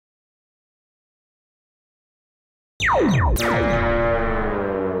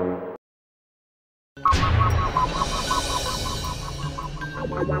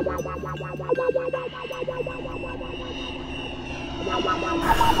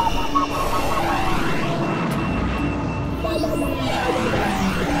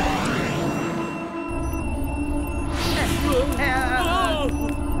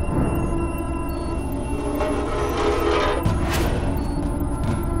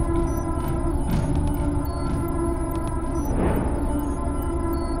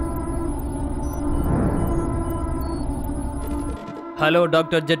Hello,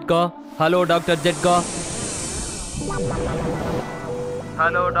 Dr.Jhatka. Hello, Dr.Jhatka.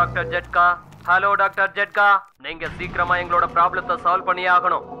 Hello, Dr.Jhatka. Hello, Dr.Jhatka. நீங்க சீக்கிரமா எங்களோட ப்ராப்ளத்தை சால்வ் பண்ணியே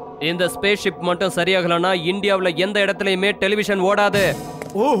ஆகணும். இந்த ஸ்பேஸ் ஷிப் மட்டும் சரியாகலனா இந்தியாவுல எந்த இடத்துலயுமே டெலிவிஷன் ஓடாது.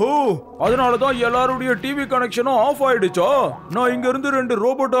 ஓஹோ, அதனால தான் எல்லாருடைய டிவி கனெக்ஷனும் ஆஃப் ஆயிடுச்சா? நான் இங்க இருந்து 2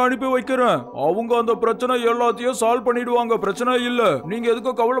 ரோபோட்டை அனுப்பி வைக்கிறேன். அவங்க அந்த பிரச்சனை எல்லாத்தையும் சால்வ் பண்ணிடுவாங்க. பிரச்சனை இல்ல, நீங்க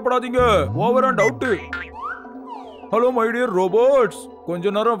எதுக்கும் கவலைப்படாதீங்க. Over and out. Hello my dear robots,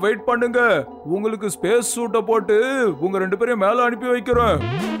 கொஞ்ச நேரம் வெயிட் பண்ணுங்க. உங்களுக்கு ஸ்பேஸ் சூட்டை போட்டு உங்க 2 பேரையும் மேல அனுப்பி வைக்கிறேன்.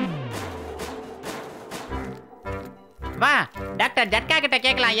 வா, டாக்டர் ஜட்கா கிட்ட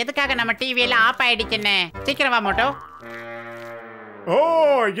கேட்கலாம் எதுக்காக நம்ம டிவி எல்லாம் ஆஃப் ஆயிடுச்சுன்னு. சீக்கிரம் வா மோட்டோ. ஓ,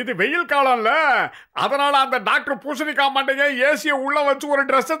 இது வெயில் காலம்ல, அதனால அந்த டாக்டர் பூசணிக்காய் மாட்டேங்க ஏசியை உள்ள வச்சு ஒரு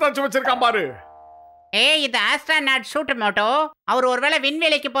ட்ரெஸ் தச்சு வச்சிருக்கான் பாரு. ஏய், இது ஆஸ்ட்ரோநாட் ஷூட் மோட்டோ. அவர் ஒருவேளை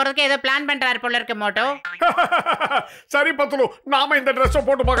விண்வெளிக்கு போறதுக்கு ஏதோ பிளான் பண்றாரு போல இருக்கு மோட்டோ. சரி பத்லு, நாம இந்த ட்ரெஸ்ஸை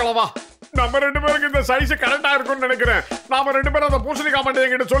போட்டு பார்க்கலாமா? நம்ம 2 பேருக்கு இந்த சைஸ் கரெக்டா இருக்கும்னு நினைக்கிறேன். நாம 2 பேரும் அந்த பூசணிக்காய்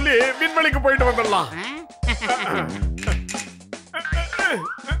மாட்டேங்க கிட்ட சொல்லி விண்வெளிக்கு போயிட்டு வந்துடலாம்.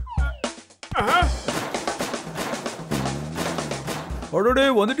 அடடே,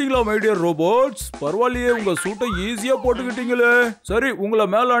 வந்துட்டீங்களா மை டியர் ரோபோட்ஸ்? பரவாயில்லையே, உங்க சூட்டை ஈஸியா போட்டுக்கிட்டீங்களே. சரி, உங்களை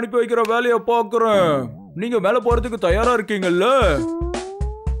மேல அனுப்பி வைக்கிற வேலையை பாக்குறேன். நீங்க மேல போறதுக்கு தயாரா இருக்கீங்கல்ல?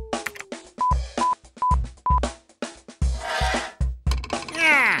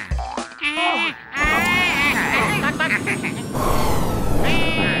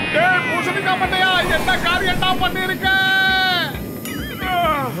 பூசணிக்காய் மாட்டையா, என்ன காரியம் தான் பண்ணிருக்க?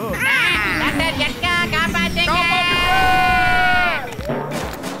 டாக்டர் ஜட்கா, காப்பாத்துங்க.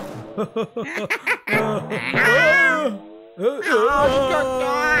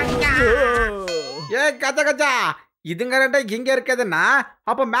 ஏ கச்சா கச்சா, இதுங்க 2 இங்க இருக்குதுன்னா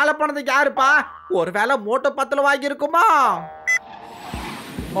அப்ப மேல போனது யாருப்பா? ஒருவேளை மோட்டு பத்துல வாங்கி இருக்குமா?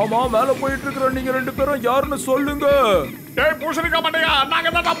 ஆமா, மேல போயிட்டு இருக்கிற நீங்க 2 பேரும் யாருன்னு சொல்லுங்க. ஏய் பூசணிக்காய் மாட்டையா, நாங்க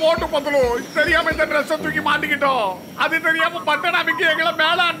தான் மோட்டு பத்லு. தெரியாம இந்த ட்ரெஸ் தூக்கி மாட்டிக்கிட்டோம். அது தெரியாம பட்டனாமிக்கு எங்களை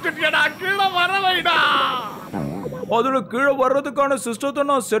மேல அனுப்பிச்சிட்டியடா. கீழே வர வைடா. அதுல கீழே வர்றதுக்கான சிஸ்டத்தை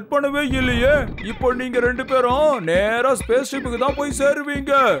நான் செட் பண்ணவே இல்லையே. இப்போ நீங்க 2 பேரும் நேரா ஸ்பேஸ் ஷிப்புக்கு தான் போய்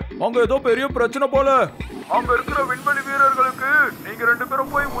சேருவீங்க. அங்க ஏதோ பெரிய பிரச்சனை போல. அங்க இருக்கிற விண்வெளி வீரர்களுக்கு நீங்க 2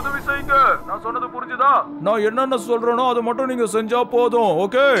 பேரும் போய் உதவி செய்யுங்க. நான் சொன்னது புரிஞ்சுதா? நான் என்னென்ன சொல்றேனோ அதை மட்டும் நீங்க செஞ்சா போதும்.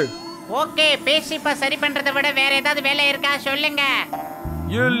 Okay okay, பேசிப்பா. சரி பண்றதை விட வேற ஏதாவது வேலை இருக்கா சொல்லுங்க.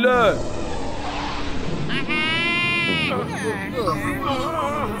 இல்ல.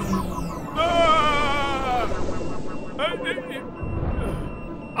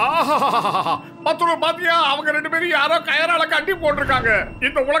 பத்லு பாத்தியா, அவங்க 2 பேரும் யாரோ கயரால கட்டி போட்டிருக்காங்க.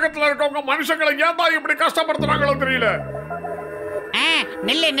 இந்த உலகத்துல இருக்கவங்க மனுஷங்களை ஏன் தான் இப்படி கஷ்டப்படுத்துறாங்களோ தெரியல.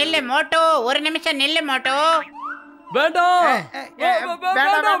 நில்லு நில்லு மோட்டோ, ஒரு நிமிஷம் நில்லு மோட்டோ. வேண்டாம்.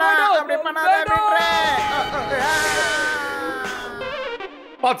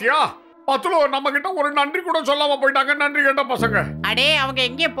 பாத்தியா பத்லு, நம்ம கிட்ட ஒரு நன்றி கூட சொல்லாம போயிட்டாங்க. நன்றி கேட்ட பசங்க. அடே, அவங்க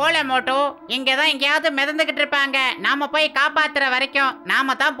எங்கேயும் போல மோட்டோ. இங்கதான் எங்கேயாவது மிதந்துகிட்டு இருப்பாங்க. நாம போய் காப்பாத்துற வரைக்கும்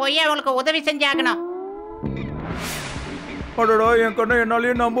நாம தான் போய் அவங்களுக்கு உதவி செஞ்சாகணும். அடடா, என் கண்ணை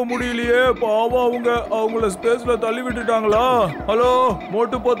என்னாலேயே நம்ப முடியலையே. பாவம், அவங்கள ஸ்பேஸ்ல தள்ளி விட்டுட்டாங்களா? ஹலோ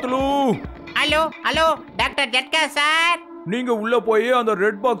மோட்டு Patlu. Hello hello, doctor ஜட்கா sir. நீங்க உள்ள போய் அந்த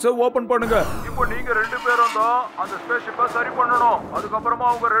ரெட் பாக்ஸை ஓபன் பண்ணுங்க. இப்போ நீங்க 2 பேரும் தான் அந்த ஸ்பேஸ் ஷிப்பை சரி பண்ணணும். அதுக்கு அப்புறமா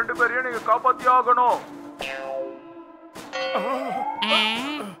அவங்க 2 பேரையும் நீங்க காப்பாத்தி ஆகணும்.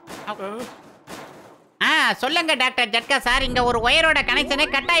 சொல்லுங்க டாக்டர் ஜட்கா சார். இங்க ஒரு ஒயரோட கனெக்ஷனே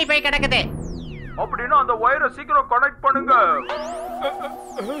கட் ஆகி போய் கிடக்குது. அப்படின்னா அந்த ஒயரை சீக்கிரம் கனெக்ட் பண்ணுங்க.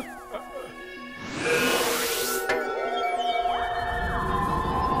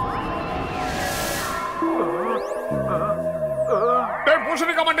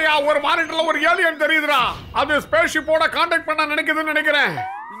 பூசணிக்காய் மாட்டையா, ஒரு மானிட்டர்ல ஒரு ஏலியன் தெரியுதுடா. அது ஸ்பேஸ் ஷிப்போட கான்டாக்ட் பண்ண நினைக்குதுன்னு நினைக்கிறேன்.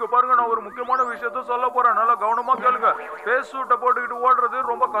 இங்க பாருங்க, நான் ஒரு முக்கியமான விஷயத்த சொல்ல போறேன், நல்லா கவனமா கேளுங்க. ஸ்பேஸ் சூட்டை போட்டுக்கிட்டு ஓடுறது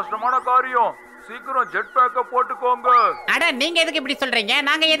ரொம்ப கஷ்டமான காரியம். சீக்கிரம் ஜெட் பேக்க போட்டுக்கோங்க. அட நீங்க எதுக்கு இப்படி சொல்றீங்க?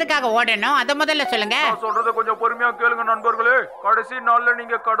 நாங்க எதுக்காக ஓடணும் அத முதல்ல சொல்லுங்க. நான் சொல்றத கொஞ்சம் பொறுமையா கேளுங்க நண்பர்களே. கடைசி நாள்ல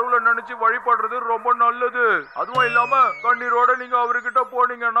நீங்க கடவுளை நினைச்சு வழிபடுறது ரொம்ப நல்லது. அதுவும் இல்லாம கண்ணீரோட நீங்க அவர்கிட்ட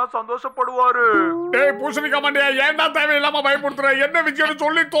போனீங்கன்னா சந்தோஷப்படுவாரு. டேய் பூசணிக்கா மண்டையா, ஏன்டா தேவையில்லாம பயப்படுத்துற? என்ன விஷயம்னு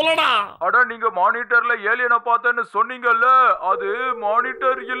சொல்லி சொல்லடா. அட நீங்க மானிட்டர்ல ஏலியனை பார்த்தேன்னு சொன்னீங்கல்ல, அது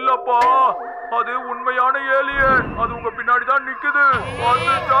மானிட்டர் இல்லப்பா, அது உண்மையான ஏலியன். அது உங்க பின்னாடி தான் நிக்குது.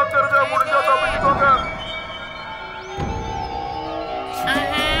 பார்த்து ஜாக்கிரதை, முடிஞ்சா தப்பிச்சுக்கோங்க.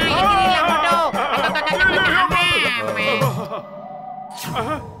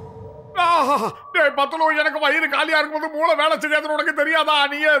 டேய் பத்லு, எனக்கு வயிறு காலியா இருக்கும்போது மூளை வேலை செய்யாதுன்னு உனக்கு தெரியாதா?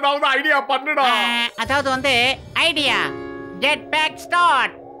 நீ ஏதாவது ஐடியா பண்ணுடா. அதாவது வந்து ஐடியா ஜெட் பேக்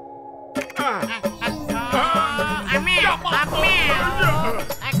ஸ்டார்ட்.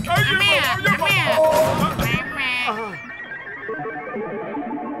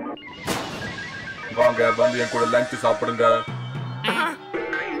 வாங்க வந்து என் கூட லஞ்ச் சாப்பிடுங்க.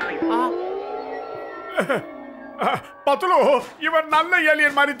 பத்லு, இவன் நல்ல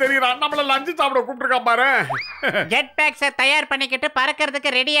ஏலியன் மாதிரி தெரியறான். நம்மள லஞ்ச் சாப்பிட கூப்பிட்டுருக்கான் பாரு. ஜெட் பேக்ஸை தயார் பண்ணிக்கிட்டு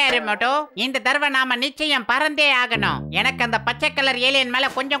பறக்கிறதுக்கு ரெடியா இரு மோட்டு. இந்த தடவை நாம நிச்சயம் பறந்தே ஆகணும். எனக்கு அந்த பச்சை கலர் ஏலியன் மேல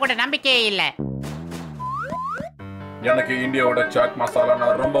கொஞ்சம் கூட நம்பிக்கையே இல்ல. எனக்கு இந்தியாவோட சாட்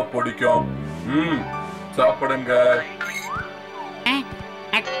மசாலா ரொம்ப பிடிக்கும். சாப்பிடுங்க.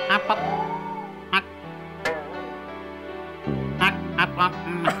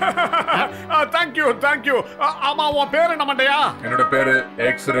 Thank you thank you. ஆமா, உன் பேரு என்ன மண்டையா? என்னோட பேரு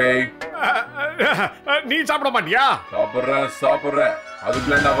எக்ஸ்ரே. நீ சாப்பிட மாட்டியா? சாப்பிடுறேன்.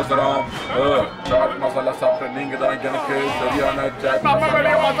 அதுக்குள்ள என்ன அவசரம்? சாட் மசாலா சாப்பிட்ட நீங்க தான் எனக்கு சரியான சாட் நம்ம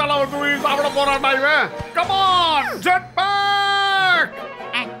வெளிய மசாலாவை தூவி சாப்பிட போறான்டா இவன். Come on, jet back.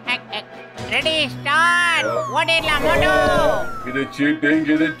 Ready start. ஓடிடலாம் மோட்டு. இது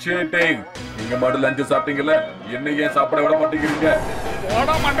சீட்டிங். நீங்க மட்டும் லஞ்ச் சாப்பிட்டீங்கல்ல, என்ன ஏன் சாப்பிட விட மாட்டேங்கிறீங்க?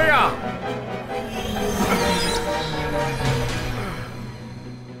 ஓட மண்டையா.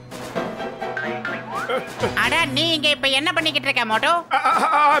 அட நீ இங்க இப்ப என்ன பண்ணிக்கிட்டு இருக்க மோட்டு?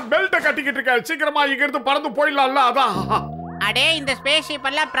 பெல்ட் கட்டிக்கிட்டு இருக்க. சீக்கிரமா இங்க இருந்து பறந்து போயிடலாம்ல, அதான். அடே இந்த ஸ்பேஸ் ஷிப்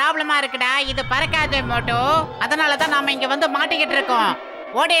எல்லாம் ப்ராப்ளமா இருக்குடா. இது பறக்காது மோட்டு. அதனால தான் நாம இங்க வந்து மாட்டிக்கிட்டு இருக்கோம்.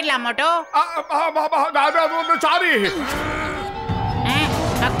 ஓடிடலாம் மோட்டு. அது வந்து சாரி.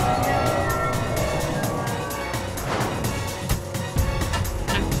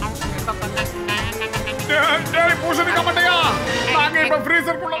 டேய் பூசணிக்கா மண்டையா, நாங்க இப்ப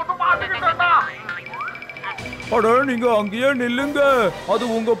ஃப்ரீசருக்குள்ள வந்து மாட்டிக்கிட்டோம்டா. அட நீங்க அங்கேயே நில்லுங்க, அது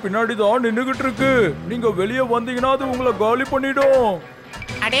உங்க பின்னாடி தான் நின்னுகிட்டு இருக்கு. நீங்க வெளியே வந்தீங்கன்னா அது உங்களை காலி பண்ணிடும்.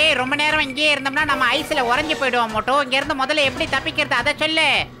 அடே ரொம்ப நேரம் இங்கே இருந்தோம்னா நம்ம ஐஸ்ல உறைஞ்சு போயிடுவோம் மோட்டோ. இங்க இருந்து முதல்ல எப்படி தப்பிக்கிறது அதை சொல்லு.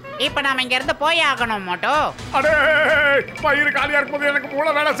 இப்ப நாம இங்க இருந்து போய் ஆகணும் மோட்டோ. அடே வயிறு காலியா இருக்கும்போது எனக்கு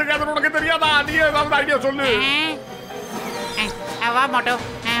மூளை வேலை செய்யாதுன்னு உனக்கு தெரியாதா? நீ ஏதாவது ஐடியா சொல்லு. வா மோட்டோ,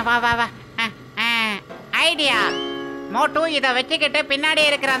 வா வா வா. ஐடியா மோட்டு, இதை வச்சுக்கிட்டு பின்னாடி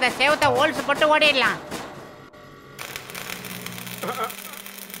இருக்கிற அந்த சேவத்தை ஹோல்ஸ் போட்டு ஓடிடலாம்.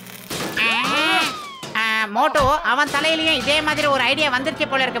 மோட்டு, அவன் தலையிலயும் இதே மாதிரி ஒரு ஐடியா வந்துருச்சு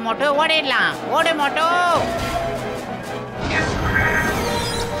போல இருக்கு மோட்டு. ஓடிடலாம். ஓடு மோட்டு.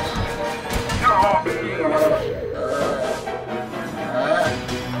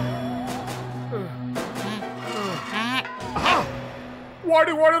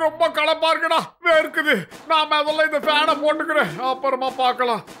 ஓடி ஓடி ரொம்ப களைப்பா இருக்குடா, வேர்க்குது. நாம அதெல்லாம் இந்த ஃபேனை போட்டுக்கிறேன், அப்புறமா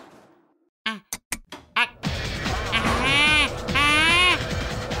பார்க்கலாம்.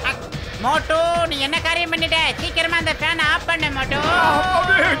 மோட்டு, நீ என்ன காரியம் பண்ணிட்ட? சீக்கிரமா அந்த ஃபேனை ஆஃப் பண்ணு மோட்டு.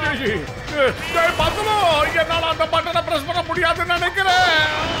 பத்லு, என்னால அந்த பட்டனை பிரஸ் பண்ண முடியாதுன்னு நினைக்கிறேன்.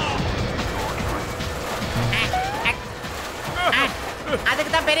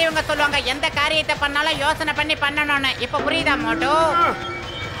 அதுக்கு தான் பெரியவங்க சொல்லுவாங்க, எந்த காரியத்தை பண்ணாலும் யோசனை பண்ணி பண்ணணும்னு. இப்ப புரியுதா மோட்டு?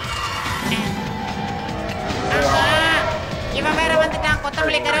 இவன் வேற வந்துட்டான்,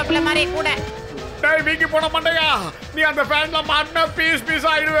 கொத்தமல்லி கருவேப்பிலை மாதிரி கூட. டேய் வீக்கி போன மண்டையா, நீ அந்த ஃபேன்ல மாட்டினா பீஸ்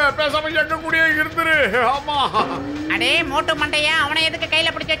ஆயிடுவே. பேசாம எங்க கூடயே இருந்துரு. ஆமா. அடே மோட்டு மண்டையா, அவனை எதுக்கு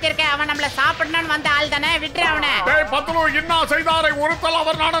கையில பிடிச்சு வச்சிருக்க? அவன் நம்மள சாப்பிடணும்னு வந்த ஆள் தானே, விட்டுரு அவனை. டேய் பத்லு, இன்னா செய்தாரை ஒருத்தல்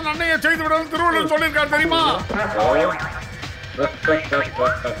அவர் நாட நன்மையை செய்து விடணும் திருவள்ளுவர் சொல்லியிருக்காரு தெரியுமா?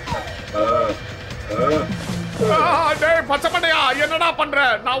 டேய் பச்சை மண்டையா, என்னடா பண்ற?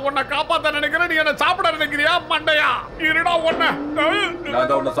 நான் உன்னை காப்பாத்த நினைக்கிறேன், நீ என்ன சாப்பிட நினைக்கிறியா? மண்டையா இருடா உன்னை. நான்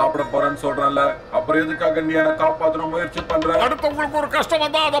தான் உன்னை சாப்பிட போறேன்னு சொல்றேன்ல, அப்புறம் எதுக்காக நீ என்ன காப்பாற்ற முயற்சி பண்ற? அடுத்தவங்களுக்கு ஒரு கஷ்டம்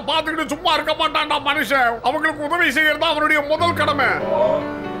வந்தா அதை பார்த்துக்கிட்டு சும்மா இருக்க மாட்டான்டா மனுஷன். அவங்களுக்கு உதவி செய்யறது அவனுடைய முதல் கடமை.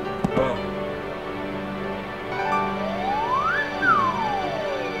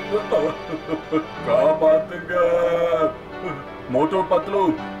 காப்பாத்துங்க மோட்டு பத்லு,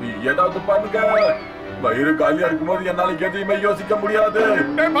 ஏதாவது பண்ணுங்க. வயிறு காலியா இருக்கும்போது என்னால எதையுமே யோசிக்க முடியாது.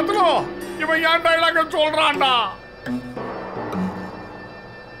 பத்லு, இவன் ஏன் டைலாக சொல்றான்டா?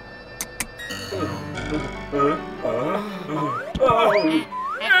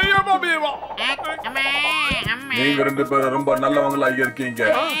 நீங்க ரெண்டு பேரும் ரொம்ப நல்லவங்களா இருக்கீங்க.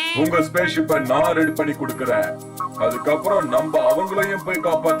 உங்க ஸ்பேஸ்ஷிப்பை நான் ரெடி பண்ணி கொடுக்கறேன். அதுக்கப்புறம் நம்ம அவங்களையும் போய்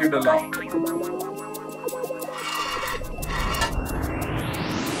காப்பாத்திடலாம்.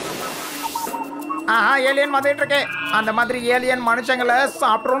 ஆஹா, ஏலியன் வந்துட்டு இருக்கு. அந்த மாதிரி ஏலியன் மனுஷங்களை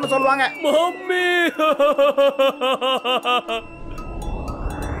சாப்பிட்றோம்னு சொல்லுவாங்க. மம்மி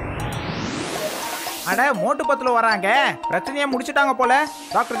அட, மோட்டு பத்லு வராங்க. பிரச்சனையை முடிச்சிட்டாங்க போல.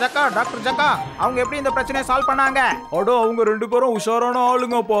 டாக்டர் ஜக்கா, டாக்டர் ஜக்கா, அவங்க எப்படி இந்த பிரச்சனையை சால்வ் பண்ணாங்க? அட, அவங்க ரெண்டு பேரும் உஷாரான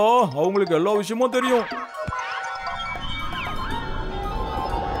ஆளுங்கப்பா. அவங்களுக்கு எல்லா விஷயமும் தெரியும்.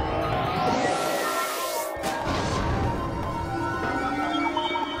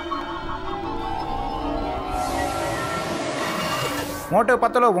 மோட்டு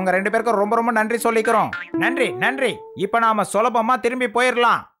பத்லு, உங்க ரெண்டு பேருக்கும் ரொம்ப ரொம்ப நன்றி சொல்லிக்கிறோம். நன்றி நன்றி. இப்ப நாம சுலபமா திரும்பி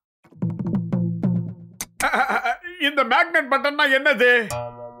போயிடலாம். இந்த மேக்னெட் பட்டன்னா என்னது?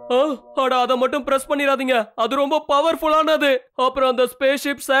 அட, அதை மட்டும் பிரஸ் பண்ணிடாதீங்க. அது ரொம்ப பவர்ஃபுல்லானது. அப்புறம் அந்த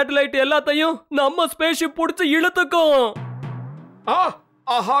ஸ்பேஸ்ஷிப், சேட்டலைட் எல்லாத்தையும் நம்ம ஸ்பேஸ்ஷிப் புடிச்சு இழுத்துக்கும்.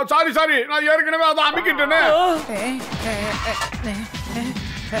 ஆஹா, சாரி, நான் ஏற்கனவே அதை அமைக்கிட்டேனே.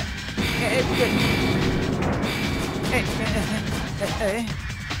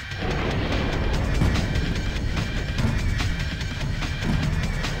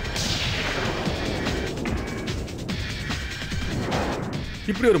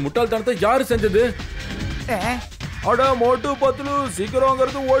 இப்படி ஒரு முட்டாள்தனத்தை யாரு செஞ்சது? அட மோட்டு பத்லு, சீக்கிரம்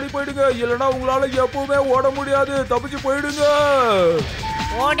அங்கிருந்து ஓடி போயிடுங்க. இல்லைன்னா உங்களால எப்பவுமே ஓட முடியாது. தப்பிச்சு போயிடுங்க.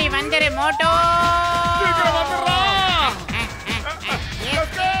 ஓடி வந்துரு மோட்டோ. சீக்கிரம் வந்துடுறா.